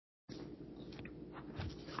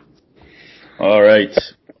All right.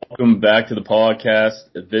 Welcome back to the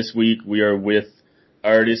podcast. This week we are with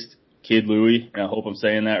artist Kidd Luui, and I hope I'm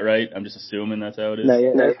saying that right. I'm just assuming that's how it is. No,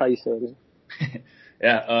 yeah, that's how you say it.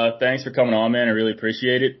 Yeah, thanks for coming on, man. I really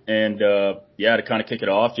appreciate it. And to kind of kick it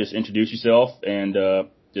off, just introduce yourself and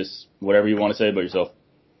just whatever you want to say about yourself.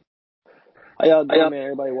 How y'all doing, man?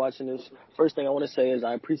 Everybody watching this. First thing I want to say is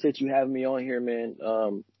I appreciate you having me on here, man.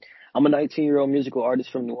 I'm a 19-year-old musical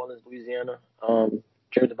artist from New Orleans, Louisiana.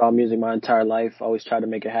 Dreamed about music my entire life. I always try to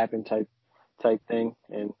make it happen type thing.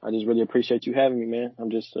 And I just really appreciate you having me, man.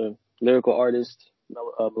 I'm just a lyrical artist,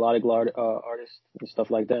 melodic artist, and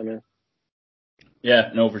stuff like that, man. Yeah,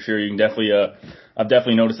 no, for sure. You can definitely, I've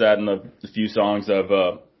definitely noticed that in the few songs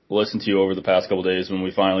I've listened to over the past couple of days when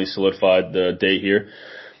we finally solidified the date here.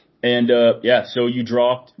 And so you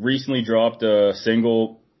recently dropped a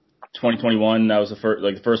single, 2021. That was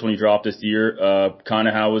the first one you dropped this year. Kind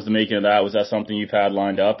of how was the making of that? Was that something you've had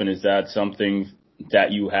lined up, and is that something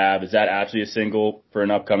that you have? Is that actually a single for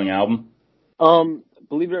an upcoming album?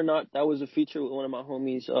 Believe it or not, that was a feature with one of my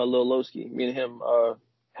homies, Lil Lowski. Me and him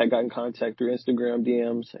had gotten contact through Instagram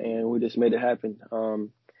DMs, and we just made it happen.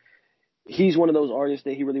 He's one of those artists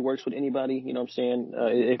that he really works with anybody. You know what I'm saying?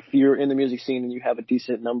 If you're in the music scene and you have a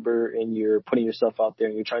decent number and you're putting yourself out there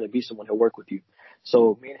and you're trying to be someone, he'll work with you.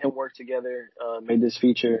 So me and him worked together, made this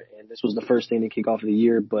feature, and this was the first thing to kick off of the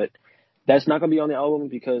year. But that's not going to be on the album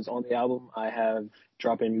because on the album I have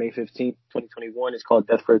dropping May 15th, 2021. It's called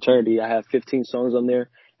Death for Eternity. I have 15 songs on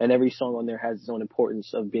there, and every song on there has its own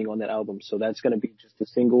importance of being on that album. So that's going to be just a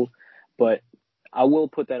single, but I will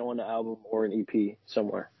put that on the album or an EP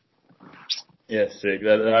somewhere. Yeah, sick.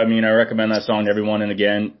 I recommend that song to everyone. And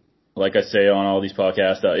again, like I say on all these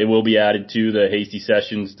podcasts, it will be added to the Hasty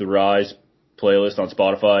Sessions, the Rise playlist on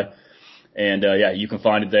Spotify. And you can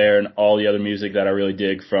find it there and all the other music that I really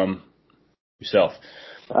dig from yourself.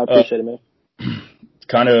 I appreciate it, man.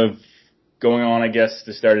 Kind of going on, I guess,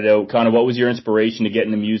 to start it out, kind of what was your inspiration to get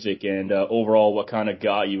into music, and overall, what kind of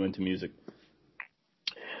got you into music?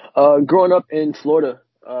 Growing up in Florida,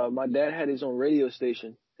 my dad had his own radio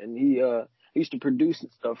station, and he used to produce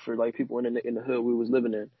and stuff for like people in the hood we was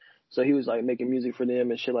living in. So he was like making music for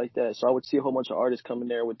them and shit like that. So I would see a whole bunch of artists coming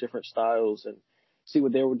there with different styles and see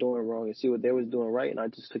what they were doing wrong and see what they was doing right. And I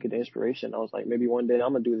just took it to inspiration. I was like, maybe one day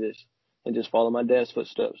I'm gonna do this and just follow my dad's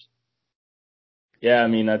footsteps. Yeah,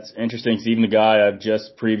 that's interesting because even the guy I've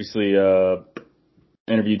just previously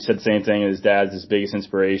interviewed said the same thing. His dad's his biggest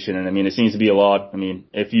inspiration, and it seems to be a lot.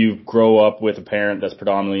 If you grow up with a parent that's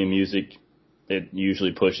predominantly in music, it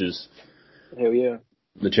usually pushes Hell yeah.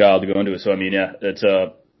 the child to go into it. So that's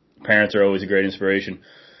parents are always a great inspiration.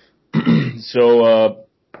 So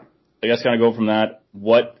I guess kind of go from that.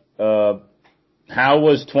 How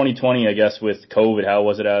was 2020? I guess with COVID, how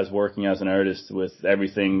was it as working as an artist with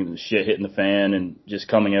everything shit hitting the fan and just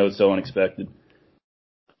coming out so unexpected?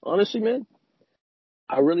 Honestly, man,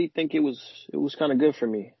 I really think it was kind of good for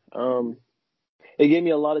me. It gave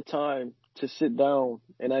me a lot of time to sit down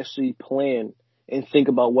and actually plan and think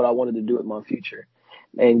about what I wanted to do with my future,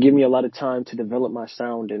 and give me a lot of time to develop my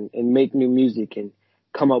sound and make new music and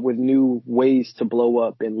come up with new ways to blow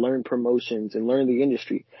up and learn promotions and learn the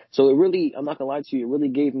industry. So it really, I'm not gonna lie to you, it really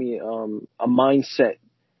gave me a mindset,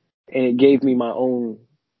 and it gave me my own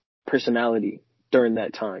personality during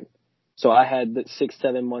that time. So I had the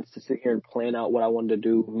 6-7 months to sit here and plan out what I wanted to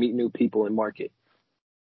do, meet new people, and market.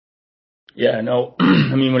 Yeah, no.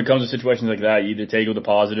 When it comes to situations like that, you either take it with a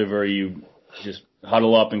positive or you just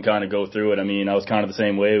huddle up and kind of go through it. I was kind of the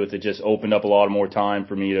same way with it. Just opened up a lot more time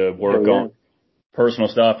for me to work on personal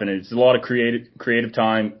stuff, and it's a lot of creative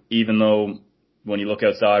time, even though when you look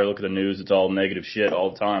outside or look at the news, it's all negative shit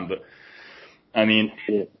all the time. But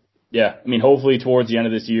hopefully towards the end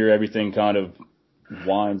of this year, everything kind of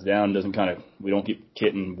winds down, we don't keep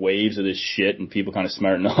getting waves of this shit and people kind of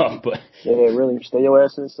smarten up. But yeah, really stay your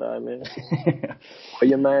ass inside, man. Wear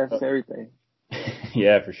your mask, everything.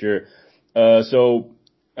 Yeah, for sure. So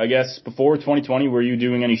I guess before 2020, were you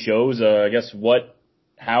doing any shows?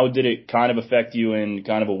 How did it kind of affect you in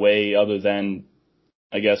kind of a way other than,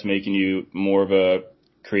 I guess, making you more of a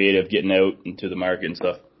creative, getting out into the market and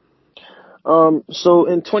stuff? So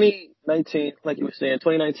in 2019, like you were saying,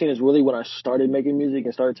 2019 is really when I started making music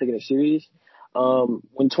and started taking it serious.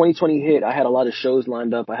 When 2020 hit, I had a lot of shows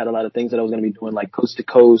lined up. I had a lot of things that I was going to be doing, like Coast to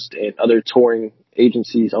Coast and other touring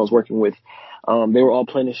agencies I was working with. They were all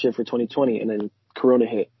planning shit for 2020, and then Corona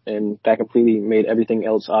hit, and that completely made everything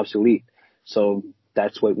else obsolete. So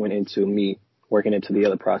that's what went into me working into the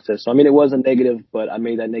other process. So, it was a negative, but I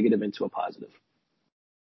made that negative into a positive.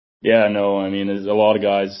 Yeah, no, I mean, there's a lot of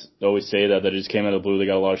guys always say that it just came out of the blue. They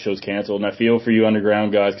got a lot of shows canceled, and I feel for you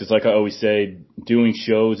underground guys because, like I always say, doing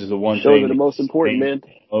shows is the one Shows are thing the that most important, thing man.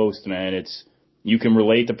 most, man. It's you can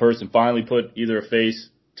relate the person, finally put either a face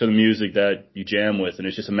to the music that you jam with, and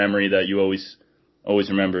it's just a memory that you always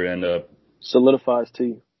remember. And Solidifies to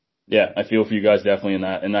you. yeah, I feel for you guys definitely in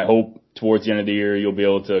that, and I hope towards the end of the year you'll be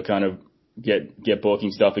able to kind of get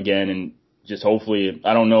booking stuff again, and just hopefully,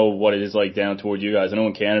 I don't know what it is like down towards you guys. I know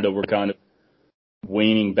in Canada we're kind of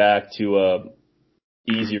waning back to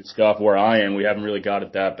easier stuff. Where I am, we haven't really got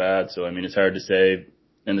it that bad. So I mean, it's hard to say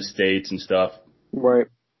in the States and stuff. Right.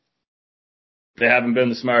 They haven't been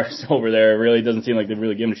the smartest over there. It really doesn't seem like they've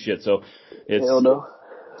really given a shit. So Hell it's no.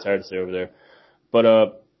 it's hard to say over there.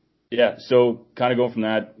 But yeah. So kind of going from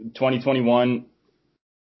that, 2021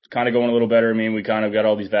 kind of going a little better. I mean, we kind of got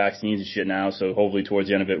all these vaccines and shit now, so hopefully towards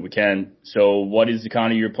the end of it we can. So what is the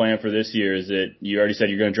kind of your plan for this year? Is it, you already said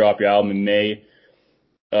you're going to drop your album in May?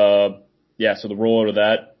 Yeah, so the rollout of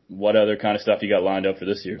that, what other kind of stuff you got lined up for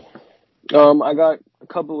this year? I got a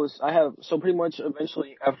couple of, I have, so pretty much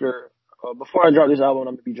eventually after, before I drop this album,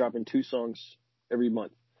 I'm going to be dropping 2 songs every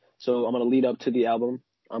month. So I'm going to lead up to the album.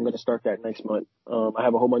 I'm going to start that next month. I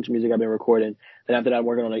have a whole bunch of music I've been recording. Then after that, I'm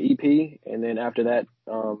working on an EP. And then after that,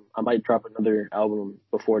 I might drop another album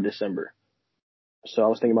before December. So I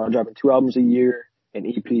was thinking about dropping 2 albums a year, an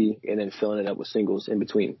EP, and then filling it up with singles in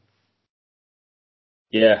between.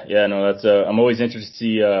 Yeah, no, that's I'm always interested to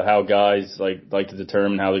see how guys like to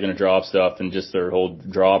determine how they're going to drop stuff and just their whole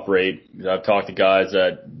drop rate. I've talked to guys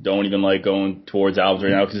that don't even like going towards albums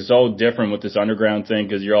right now because it's all different with this underground thing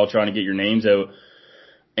because you're all trying to get your names out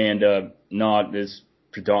and not as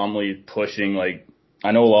predominantly pushing. Like,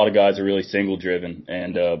 I know a lot of guys are really single driven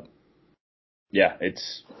and yeah,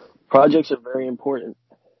 it's Projects are very important.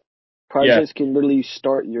 yeah. Projects can literally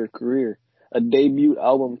start your career. A debut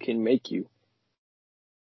album can make you.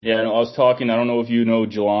 Yeah, no, I was talking, I don't know if you know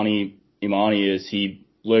Jelani Imani is. He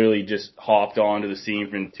literally just hopped onto the scene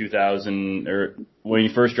from 2000, or when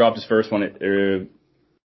he first dropped his first one,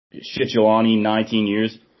 shit Jelani, 19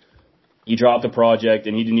 years. He dropped the project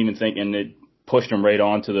and he didn't even think, and it pushed him right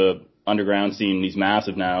onto the underground scene. He's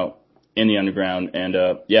massive now in the underground. And,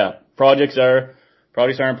 yeah, projects are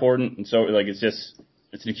important. And so, like, it's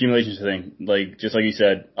an accumulation thing. Like, just like you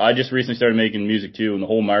said, I just recently started making music too, and the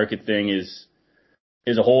whole market thing is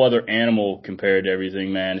a whole other animal compared to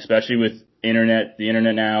everything, man. Especially with the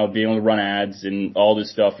internet now, being able to run ads and all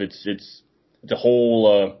this stuff. It's a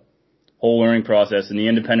whole learning process, and the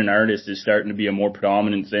independent artist is starting to be a more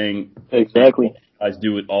predominant thing. Exactly. Guys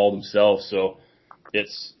do it all themselves, so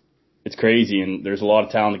it's crazy, and there's a lot of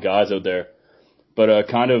talented guys out there. But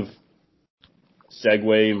kind of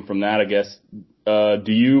segueing from that, I guess.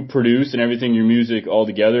 Do you produce and everything your music all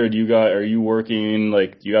together? Are you working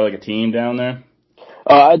like, do you got like a team down there?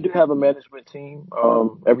 I do have a management team.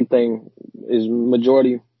 Everything is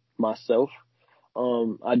majority myself.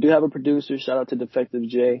 I do have a producer. Shout out to Defective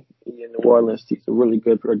J in New Orleans. He's a really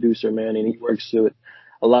good producer, man, and he works with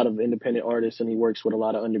a lot of independent artists and he works with a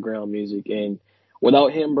lot of underground music. And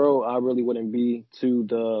without him, bro, I really wouldn't be to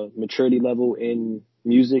the maturity level in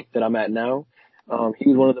music that I'm at now. He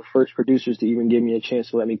was one of the first producers to even give me a chance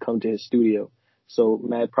to let me come to his studio. So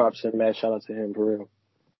mad props and mad shout out to him for real.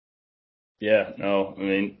 Yeah, no, I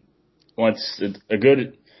mean, once a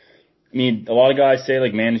good, I mean, a lot of guys say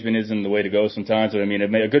like management isn't the way to go sometimes, but I mean,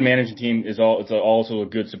 a good management team it's also a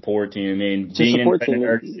good support team. I mean, It's a being an support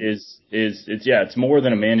independent team. artist it's yeah, it's more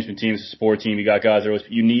than a management team, it's a support team. You got guys that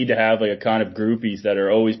you need to have like a kind of groupies that are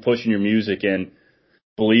always pushing your music and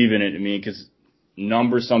believe in it. I mean, because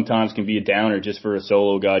numbers sometimes can be a downer just for a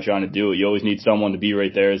solo guy trying to do it. You always need someone to be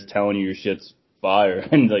right there is telling you your shit's fire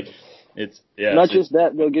and like, Not just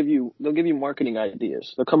that, they'll give you marketing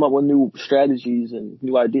ideas. They'll come up with new strategies and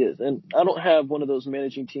new ideas. And I don't have one of those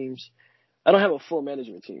managing teams. I don't have a full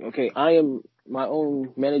management team. Okay, I am my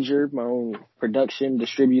own manager, my own production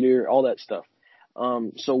distributor, all that stuff.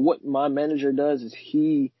 So what my manager does is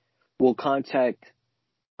he will contact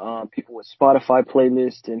people with Spotify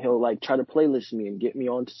playlists, and he'll like try to playlist me and get me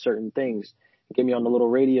onto certain things, get me on the little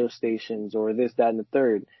radio stations or this, that, and the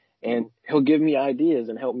third. And he'll give me ideas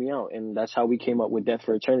and help me out. And that's how we came up with Death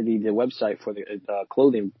for Eternity, the website for the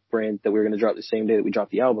clothing brand that we were going to drop the same day that we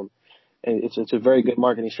dropped the album. And it's a very good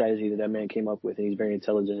marketing strategy that man came up with, and he's very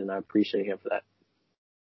intelligent, and I appreciate him for that.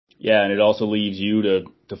 Yeah, and it also leaves you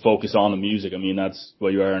to focus on the music. I mean, that's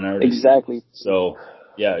what you are, an artist. Exactly. So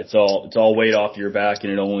yeah, it's all weight off your back,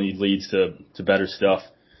 and it only leads to better stuff.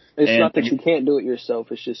 It's not that you can't do it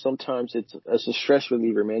yourself. It's just sometimes it's a stress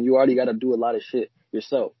reliever, man. You already got to do a lot of shit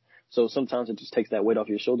yourself. So sometimes it just takes that weight off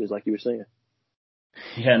your shoulders, like you were saying.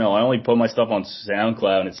 Yeah, no, I only put my stuff on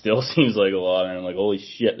SoundCloud and it still seems like a lot. And I'm like, holy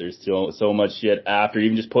shit, there's still so much shit after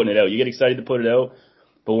even just putting it out. You get excited to put it out,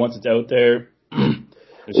 but once it's out there, there's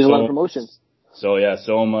There's a lot of promotion. yeah,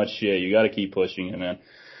 so much shit. You got to keep pushing it, man.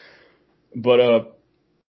 But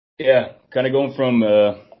yeah, kind of going from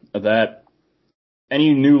that.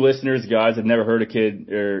 Any new listeners, guys, have never heard of Kidd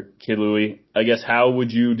Luui? I guess how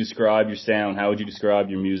would you describe your sound? How would you describe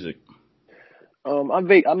your music? I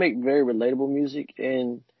make very relatable music,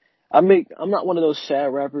 and I'm not one of those sad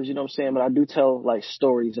rappers, you know what I'm saying, but I do tell like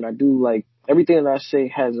stories, and I do like everything that I say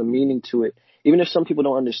has a meaning to it, even if some people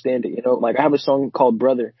don't understand it, you know. Like I have a song called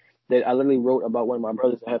Brother that I literally wrote about one of my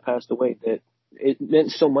brothers that had passed away, that it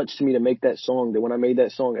meant so much to me to make that song that when I made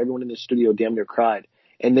that song, everyone in the studio damn near cried,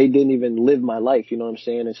 and they didn't even live my life, you know what I'm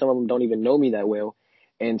saying, and some of them don't even know me that well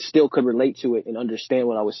and still could relate to it and understand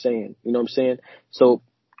what I was saying, you know what I'm saying? So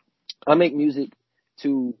I make music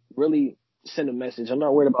to really send a message. I'm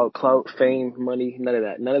not worried about clout, fame, money, none of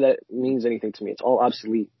that. None of that means anything to me. It's all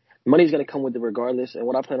obsolete. Money's going to come with it regardless. And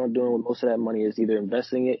what I plan on doing with most of that money is either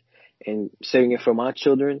investing it and saving it for my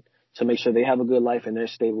children to make sure they have a good life and they're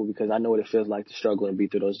stable, because I know what it feels like to struggle and be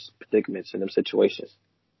through those predicaments and them situations.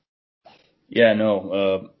 Yeah,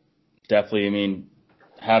 no, definitely. I mean,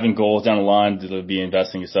 having goals down the line to be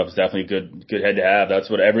investing in stuff is definitely a good head to have. That's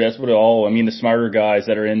what it all, I mean, the smarter guys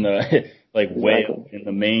that are in the, like way Exactly. in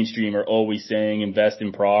the mainstream are always saying invest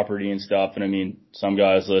in property and stuff. And I mean, some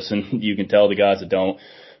guys listen, you can tell the guys that don't,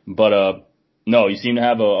 but, no, you seem to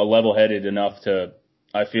have a level headed enough to,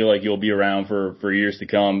 I feel like you'll be around for years to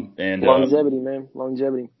come. And, Longevity, man.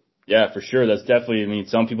 Longevity. yeah, for sure. That's definitely, I mean,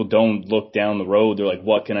 some people don't look down the road. They're like,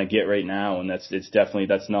 what can I get right now? And it's definitely,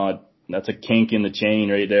 that's a kink in the chain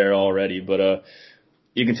right there already. But,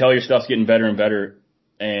 you can tell your stuff's getting better and better,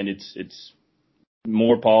 and it's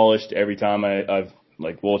more polished every time I've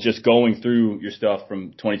like, well, just going through your stuff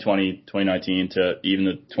from 2020, 2019 to even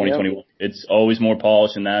the Yep. 2021, it's always more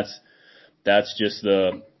polished, and that's just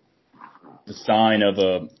the sign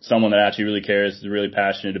of someone that actually really cares, is really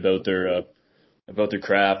passionate about their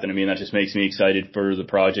craft. And I mean, that just makes me excited for the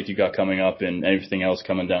project you got coming up and everything else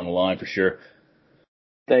coming down the line for sure.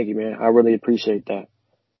 Thank you, man. I really appreciate that.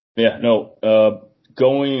 Yeah, no,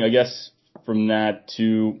 going, I guess, from that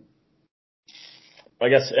to, I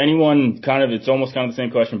guess anyone kind of, it's almost kind of the same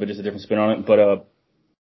question, but just a different spin on it. But,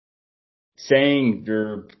 saying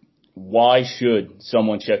why should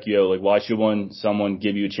someone check you out? Like, why should someone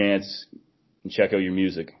give you a chance and check out your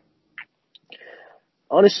music?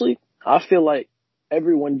 Honestly, I feel like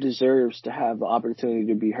everyone deserves to have the opportunity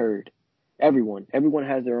to be heard. Everyone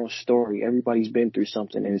has their own story. Everybody's been through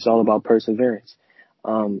something, and it's all about perseverance.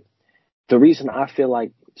 Um, the reason I feel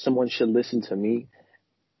like someone should listen to me,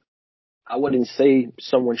 I wouldn't say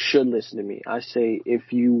someone should listen to me. I say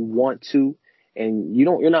if you want to, and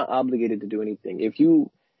you're not obligated to do anything. If you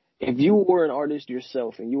were an artist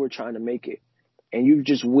yourself and you were trying to make it, and you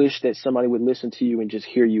just wish that somebody would listen to you and just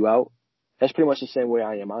hear you out, that's pretty much the same way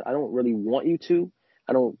I am. I don't really want you to.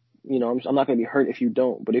 I don't, I'm not going to be hurt if you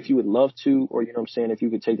don't. But if you would love to, or, you know what I'm saying, if you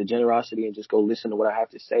could take the generosity and just go listen to what I have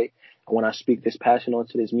to say, and when I speak this passion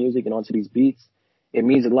onto this music and onto these beats, it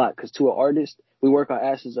means a lot. Because to an artist, we work our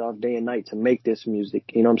asses off day and night to make this music.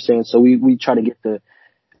 You know what I'm saying? So we try to get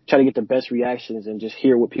the best reactions and just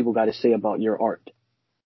hear what people got to say about your art.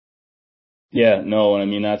 Yeah, no, and I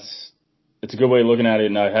mean, it's a good way of looking at it.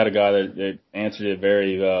 And I had a guy that answered it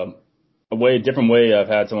very, a different way I've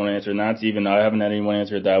had someone answer, and that's even, I haven't had anyone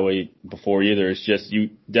answer it that way before either. It's just,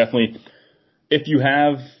 you definitely, if you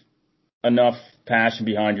have enough passion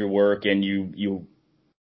behind your work and you,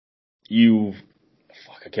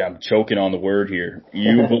 fuck, okay, I'm choking on the word here.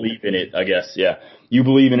 You believe in it, I guess. Yeah. You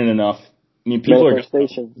believe in it enough. I mean, people are going to come.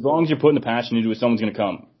 Manifestation. As long as you're putting the passion into it, someone's going to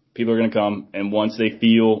come. People are going to come. And once they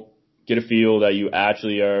get a feel that you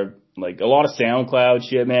actually are, like, a lot of SoundCloud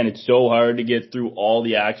shit, man, it's so hard to get through all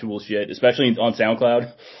the actual shit, especially on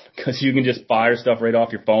SoundCloud, because you can just fire stuff right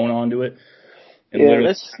off your phone onto it. And Yeah, literally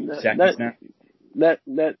that's seconds now.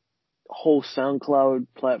 that whole SoundCloud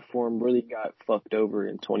platform really got fucked over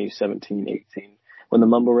in 2017, 18. When the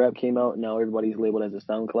mumble rap came out, now everybody's labeled as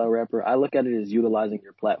a SoundCloud rapper. I look at it as utilizing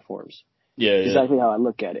your platforms. Yeah, It's yeah. exactly how I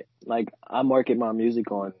look at it. Like, I market my music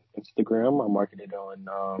on Instagram. I market it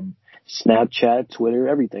on Snapchat, Twitter,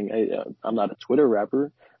 everything. I'm not a Twitter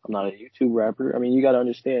rapper. I'm not a YouTube rapper. I mean, you got to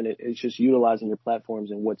understand it. It's just utilizing your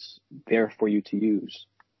platforms and what's there for you to use.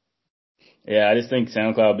 Yeah, I just think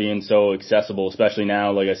SoundCloud being so accessible, especially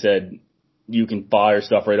now, like I said, you can fire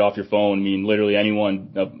stuff right off your phone. I mean, literally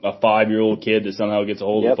anyone, a 5-year-old kid that somehow gets a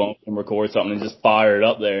hold of Yep. the phone and record something and just fire it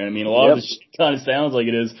up there. And I mean, a lot of Yep. this kind of sounds like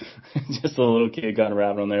it is just a little kid kind of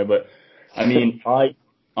rapping on there. But I mean,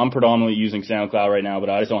 I'm predominantly using SoundCloud right now, but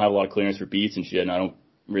I just don't have a lot of clearance for beats and shit, and I don't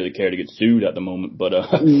really care to get sued at the moment. But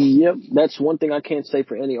Yep, that's one thing I can't say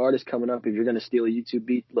for any artist coming up. If you're gonna steal a YouTube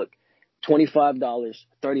beat, look, $25,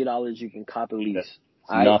 $30, you can cop a lease. it's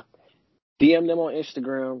All right, not. DM them on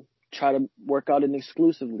Instagram. Try to work out an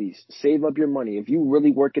exclusive lease. Save up your money. If you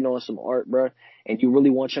really working on some art, bro, and you really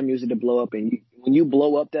want your music to blow up, and when you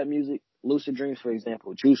blow up that music, Lucid Dreams, for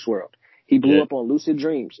example, Juice World, he blew Yeah, up on Lucid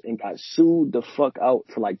Dreams and got sued the fuck out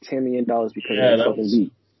for like $10 million because of yeah, that that fucking was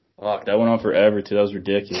beat. fuck. That went on forever too. That was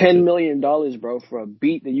ridiculous. $10 million, bro, for a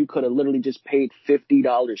beat that you could have literally just paid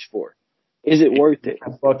 $50 for. Is it worth it?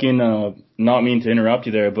 Fucking, not mean to interrupt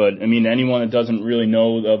you there, but I mean, anyone that doesn't really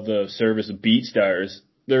know of the service of BeatStars,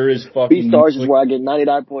 there is fucking BeatStars is where I get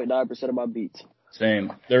 99.9% of my beats.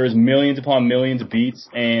 same. There is millions upon millions of beats,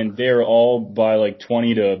 and they're all by like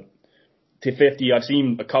 20 to 50. I've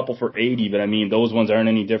seen a couple for 80, but I mean, those ones aren't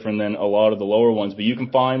any different than a lot of the lower ones. But you can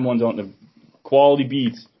find ones on the quality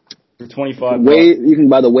beats for $25. You can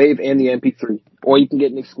buy the Wave and the MP3, or you can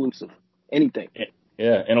get an exclusive. Anything.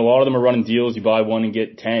 Yeah, and a lot of them are running deals. You buy one and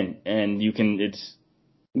get 10, and you can.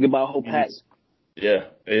 You can buy a whole pack. Yeah,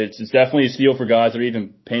 it's definitely a steal for guys that are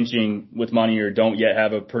even pinching with money or don't yet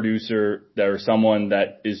have a producer that or someone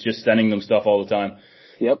that is just sending them stuff all the time.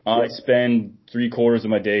 Yep. I spend 3/4 of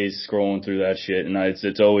my days scrolling through that shit, and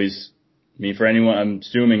it's always. I mean, for anyone, I'm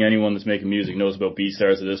assuming anyone that's making music knows about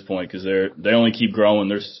BeatStars at this point because they only keep growing.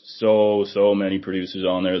 There's so many producers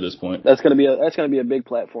on there at this point. That's gonna be a big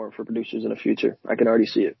platform for producers in the future. I can already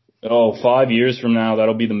see it. Oh, 5 years from now,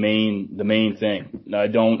 that'll be the main thing. I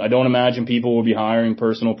don't imagine people will be hiring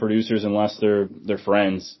personal producers unless they're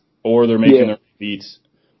friends or they're making their beats.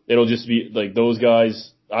 It'll just be like those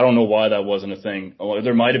guys. I don't know why that wasn't a thing.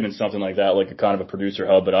 There might have been something like that, like a kind of a producer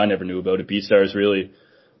hub, but I never knew about it. BeatStars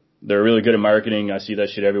they're really good at marketing. I see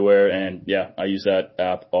that shit everywhere, and yeah, I use that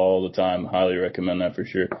app all the time. Highly recommend that for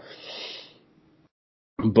sure.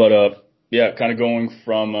 But yeah, kind of going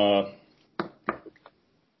from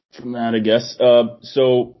that, I guess.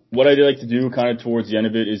 So what I'd like to do kind of towards the end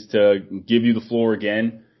of it is to give you the floor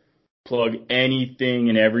again. Plug anything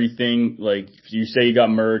and everything. Like if you say you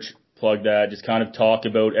got merch, plug that. Just kind of talk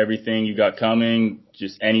about everything you got coming.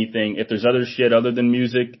 Just anything. If there's other shit other than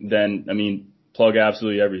music, then, I mean, plug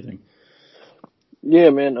absolutely everything. Yeah,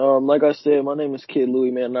 man. Like I said, my name is Kidd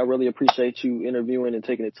Luui, man, and I really appreciate you interviewing and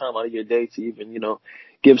taking the time out of your day to even,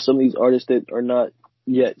 give some of these artists that are not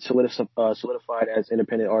yet solidified as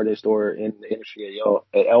independent artists or in the industry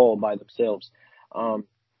at all by themselves.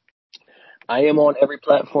 I am on every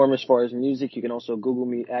platform as far as music. You can also Google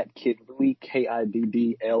me at Kidd Luui,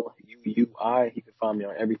 KiddLuui. You can find me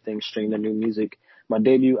on everything, stream the new music. My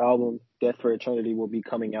debut album, Death for Eternity, will be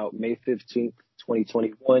coming out May 15th,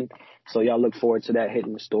 2021. So y'all look forward to that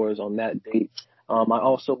hitting the stores on that date. I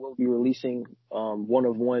also will be releasing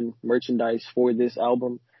one-of-one merchandise for this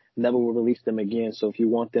album. Never will release them again. So if you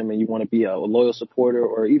want them and you want to be a loyal supporter,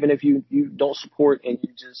 or even if you don't support and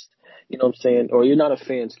you just, or you're not a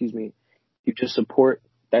fan, excuse me, you just support,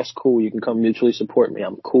 that's cool. You can come mutually support me.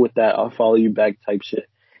 I'm cool with that. I'll follow you back type shit.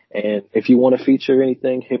 And if you want to feature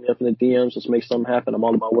anything, hit me up in the DMs. Let's make something happen. I'm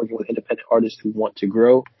all about working with independent artists who want to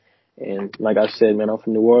grow. And like I said, man, I'm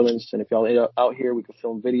from New Orleans. And if y'all out here, we can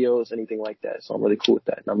film videos, anything like that. So I'm really cool with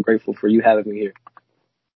that. And I'm grateful for you having me here.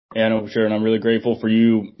 Yeah, no, for sure. And I'm really grateful for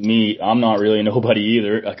me. I'm not really a nobody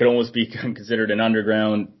either. I could almost be considered an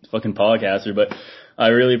underground fucking podcaster, but I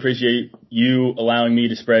really appreciate you allowing me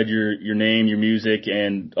to spread your name, your music,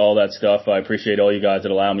 and all that stuff. I appreciate all you guys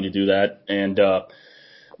that allow me to do that. And,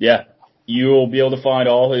 yeah, you'll be able to find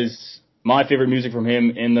all my favorite music from him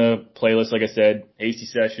in the playlist. Like I said, Hasty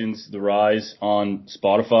Sessions, The Rise on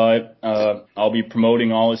Spotify. I'll be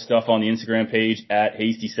promoting all his stuff on the Instagram page at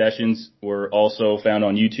Hasty Sessions. We're also found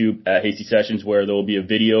on YouTube at Hasty Sessions, where there will be a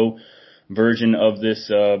video version of this,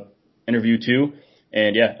 interview too.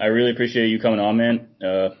 And yeah, I really appreciate you coming on, man.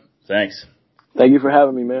 Thanks. Thank you for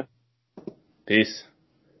having me, man. Peace.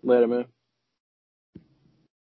 Later, man.